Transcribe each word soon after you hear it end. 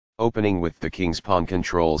Opening with the king's pawn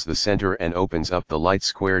controls the center and opens up the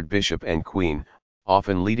light-squared bishop and queen,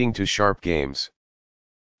 often leading to sharp games.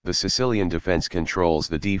 The Sicilian defense controls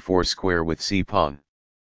the d4 square with c-pawn.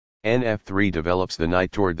 Nf3 develops the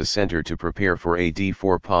knight toward the center to prepare for a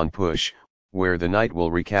d4 pawn push, where the knight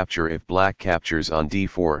will recapture if black captures on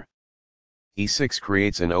d4. E6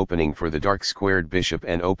 creates an opening for the dark squared bishop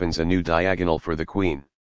and opens a new diagonal for the queen.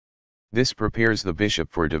 This prepares the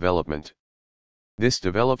bishop for development. This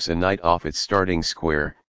develops a knight off its starting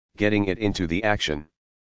square, getting it into the action.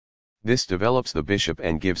 This develops the bishop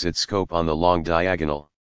and gives it scope on the long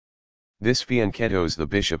diagonal. This fianchettos the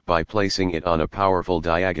bishop by placing it on a powerful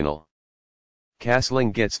diagonal.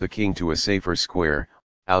 Castling gets the king to a safer square,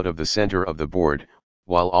 out of the center of the board,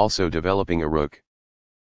 while also developing a rook.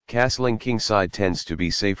 Castling kingside tends to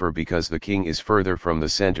be safer because the king is further from the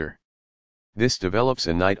center. This develops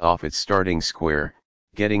a knight off its starting square,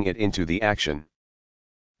 getting it into the action.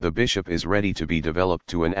 The bishop is ready to be developed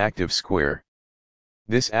to an active square.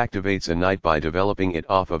 This activates a knight by developing it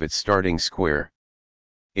off of its starting square.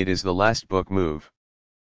 It is the last book move.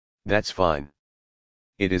 That's fine.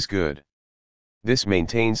 It is good. This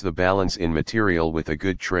maintains the balance in material with a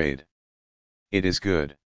good trade. It is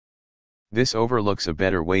good. This overlooks a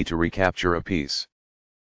better way to recapture a piece.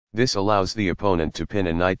 This allows the opponent to pin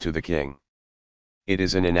a knight to the king. It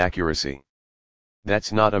is an inaccuracy.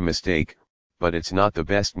 That's not a mistake, but it's not the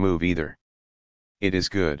best move either. It is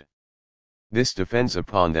good. This defends a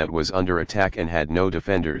pawn that was under attack and had no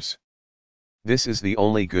defenders. This is the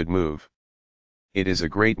only good move. It is a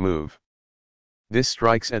great move. This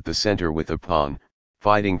strikes at the center with a pawn,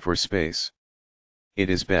 fighting for space.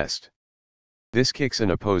 It is best. This kicks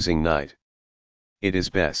an opposing knight. It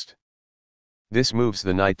is best. This moves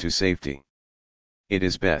the knight to safety. It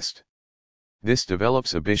is best. This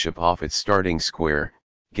develops a bishop off its starting square,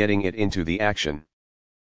 getting it into the action.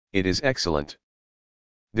 It is excellent.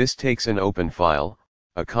 This takes an open file,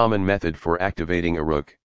 a common method for activating a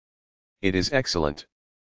rook. It is excellent.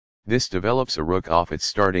 This develops a rook off its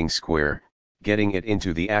starting square, getting it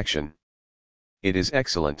into the action. It is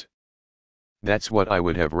excellent. That's what I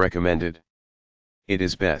would have recommended. It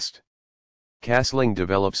is best. Castling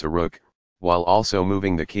develops a rook, while also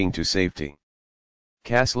moving the king to safety.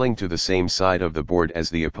 Castling to the same side of the board as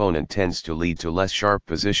the opponent tends to lead to less sharp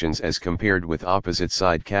positions as compared with opposite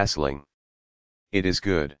side castling. It is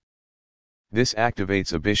good. This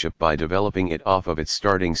activates a bishop by developing it off of its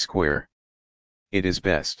starting square. It is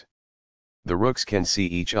best. The rooks can see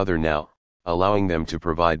each other now, allowing them to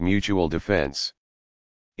provide mutual defense.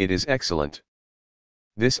 It is excellent.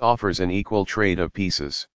 This offers an equal trade of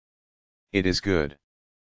pieces. It is good.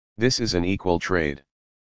 This is an equal trade.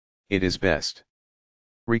 It is best.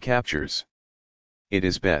 Recaptures. It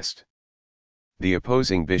is best. The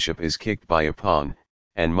opposing bishop is kicked by a pawn,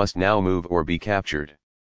 and must now move or be captured.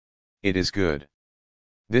 It is good.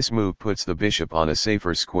 This move puts the bishop on a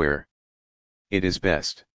safer square. It is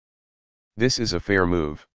best. This is a fair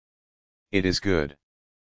move. It is good.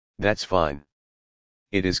 That's fine.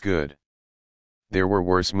 It is good. There were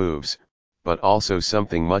worse moves, but also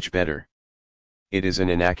something much better. It is an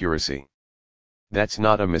inaccuracy. That's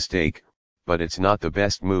not a mistake, but it's not the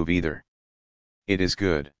best move either. It is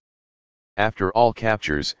good. After all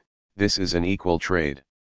captures, this is an equal trade.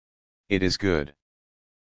 It is good.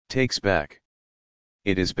 Takes back.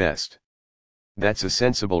 It is best. That's a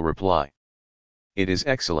sensible reply. It is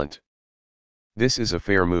excellent. This is a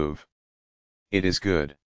fair move. It is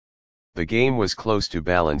good. The game was close to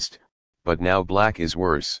balanced, but now black is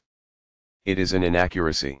worse. It is an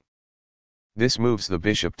inaccuracy. This moves the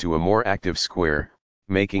bishop to a more active square,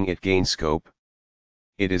 making it gain scope.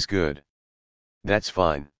 It is good. That's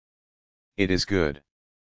fine. It is good.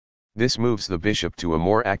 This moves the bishop to a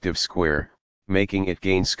more active square, making it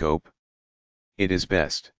gain scope. It is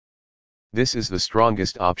best. This is the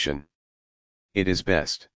strongest option. It is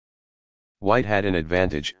best. White had an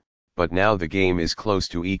advantage, but now the game is close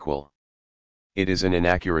to equal. It is an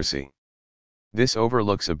inaccuracy. This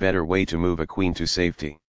overlooks a better way to move a queen to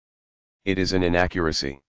safety. It is an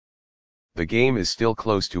inaccuracy. The game is still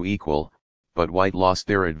close to equal, but white lost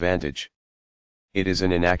their advantage. It is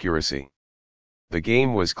an inaccuracy. The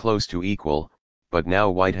game was close to equal, but now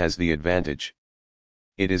white has the advantage.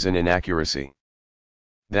 It is an inaccuracy.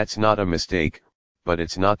 That's not a mistake, but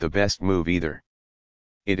it's not the best move either.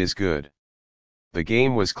 It is good. The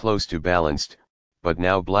game was close to balanced, but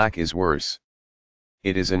now black is worse.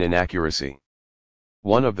 It is an inaccuracy.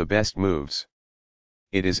 One of the best moves.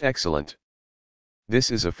 It is excellent. This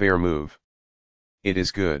is a fair move. It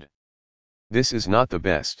is good. This is not the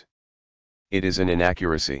best. It is an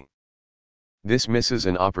inaccuracy. This misses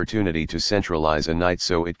an opportunity to centralize a knight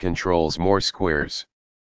so it controls more squares.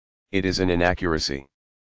 It is an inaccuracy.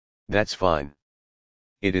 That's fine.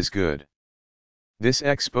 It is good. This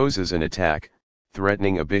exposes an attack,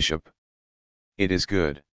 threatening a bishop. It is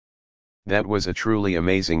good. That was a truly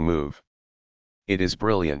amazing move. It is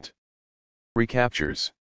brilliant.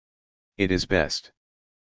 Recaptures. It is best.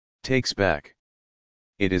 Takes back.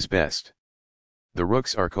 It is best. The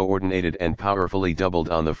rooks are coordinated and powerfully doubled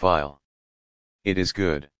on the file. It is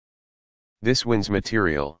good. This wins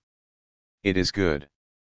material. It is good.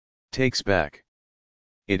 Takes back.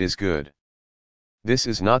 It is good. This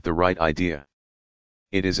is not the right idea.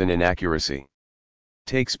 It is an inaccuracy.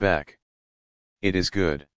 Takes back. It is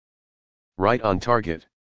good. Right on target.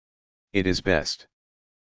 It is best.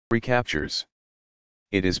 Recaptures.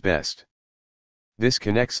 It is best. This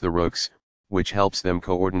connects the rooks, which helps them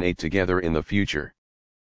coordinate together in the future.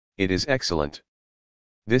 It is excellent.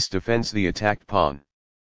 This defends the attacked pawn.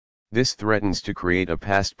 This threatens to create a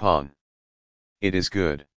passed pawn. It is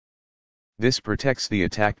good. This protects the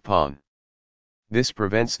attacked pawn. This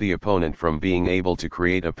prevents the opponent from being able to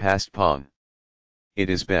create a passed pawn. It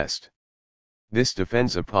is best. This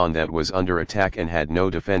defends a pawn that was under attack and had no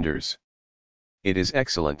defenders. It is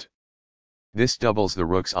excellent. This doubles the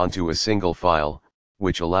rooks onto a single file,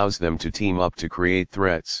 which allows them to team up to create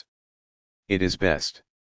threats. It is best.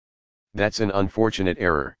 That's an unfortunate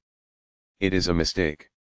error. It is a mistake.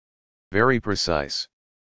 Very precise.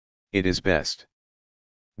 It is best.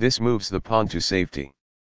 This moves the pawn to safety.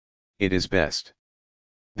 It is best.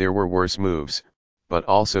 There were worse moves, but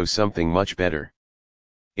also something much better.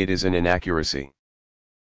 It is an inaccuracy.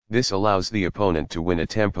 This allows the opponent to win a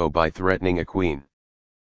tempo by threatening a queen.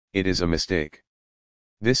 It is a mistake.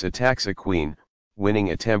 This attacks a queen, winning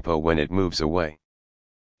a tempo when it moves away.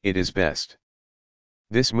 It is best.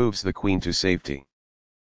 This moves the queen to safety.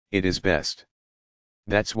 It is best.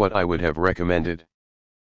 That's what I would have recommended.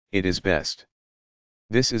 It is best.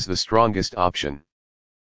 This is the strongest option.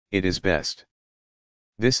 It is best.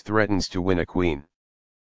 This threatens to win a queen.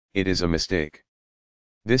 It is a mistake.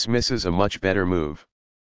 This misses a much better move.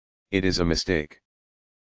 It is a mistake.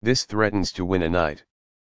 This threatens to win a knight.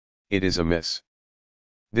 It is a miss.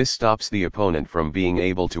 This stops the opponent from being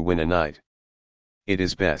able to win a knight. It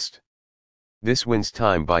is best. This wins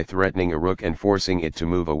time by threatening a rook and forcing it to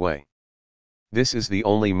move away. This is the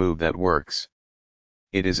only move that works.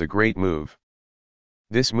 It is a great move.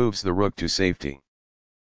 This moves the rook to safety.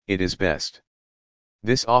 It is best.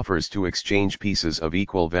 This offers to exchange pieces of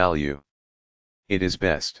equal value. It is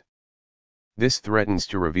best. This threatens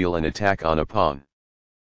to reveal an attack on a pawn.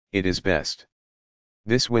 It is best.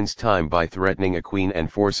 This wins time by threatening a queen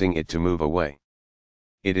and forcing it to move away.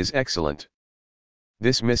 It is excellent.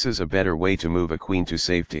 This misses a better way to move a queen to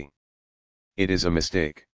safety. It is a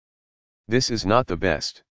mistake. This is not the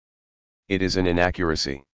best. It is an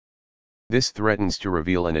inaccuracy. This threatens to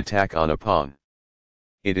reveal an attack on a pawn.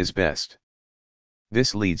 It is best.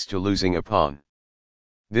 This leads to losing a pawn.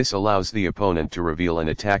 This allows the opponent to reveal an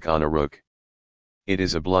attack on a rook. It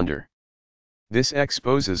is a blunder. This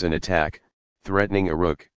exposes an attack, threatening a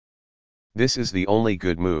rook. This is the only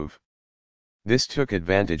good move. This took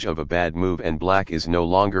advantage of a bad move and black is no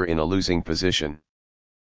longer in a losing position.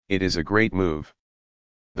 It is a great move.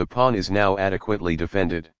 The pawn is now adequately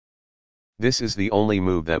defended. This is the only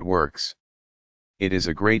move that works. It is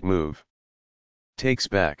a great move. Takes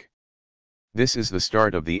back. This is the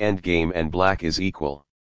start of the endgame and black is equal.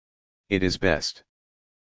 It is best.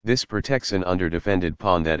 This protects an underdefended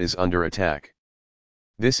pawn that is under attack.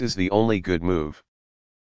 This is the only good move.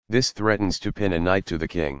 This threatens to pin a knight to the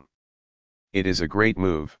king. It is a great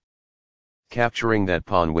move. Capturing that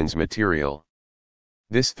pawn wins material.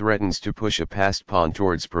 This threatens to push a passed pawn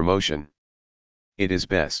towards promotion. It is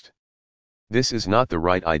best. This is not the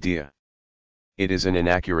right idea. It is an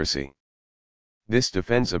inaccuracy. This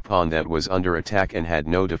defends a pawn that was under attack and had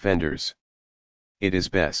no defenders. It is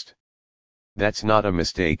best. That's not a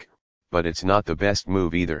mistake, but it's not the best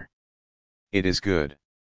move either. It is good.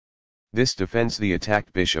 This defends the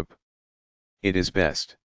attacked bishop. It is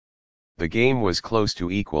best. The game was close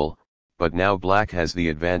to equal, but now black has the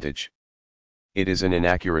advantage. It is an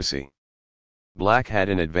inaccuracy. Black had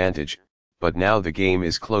an advantage, but now the game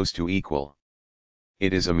is close to equal.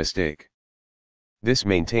 It is a mistake. This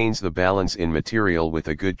maintains the balance in material with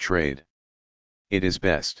a good trade. It is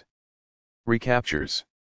best. Recaptures.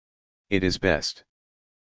 It is best.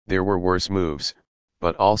 There were worse moves,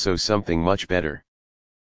 but also something much better.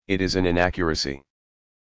 It is an inaccuracy.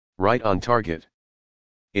 Right on target.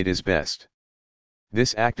 It is best.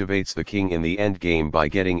 This activates the king in the endgame by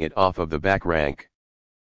getting it off of the back rank.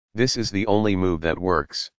 This is the only move that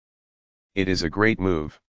works. It is a great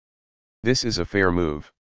move. This is a fair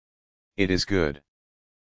move. It is good.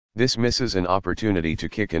 This misses an opportunity to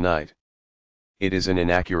kick a knight. It is an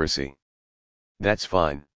inaccuracy. That's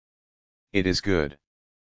fine. It is good.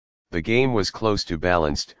 The game was close to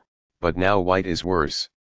balanced, but now white is worse.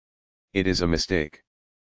 It is a mistake.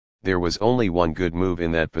 There was only one good move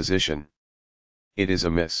in that position. It is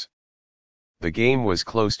a miss. The game was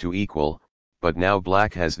close to equal, but now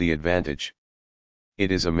black has the advantage.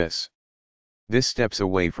 It is a miss. This steps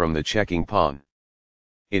away from the checking pawn.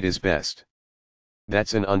 It is best.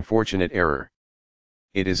 That's an unfortunate error.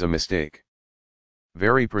 It is a mistake.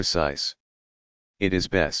 Very precise. It is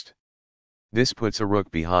best. This puts a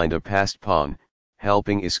rook behind a passed pawn,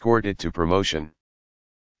 helping escort it to promotion.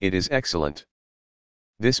 It is excellent.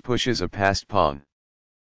 This pushes a passed pawn.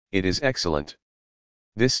 It is excellent.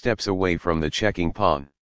 This steps away from the checking pawn.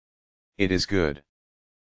 It is good.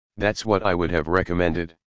 That's what I would have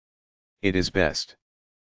recommended. It is best.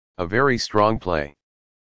 A very strong play.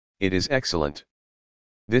 It is excellent.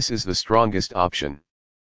 This is the strongest option.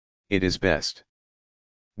 It is best.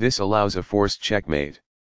 This allows a forced checkmate.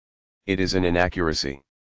 It is an inaccuracy.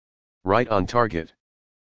 Right on target.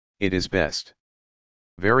 It is best.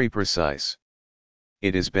 Very precise.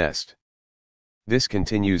 It is best. This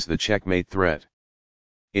continues the checkmate threat.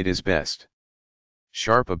 It is best.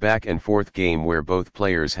 Sharp a back and forth game where both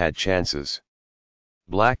players had chances.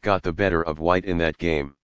 Black got the better of white in that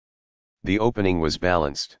game. The opening was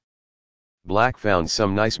balanced. Black found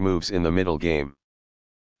some nice moves in the middle game.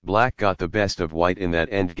 Black got the best of white in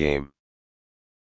that end game.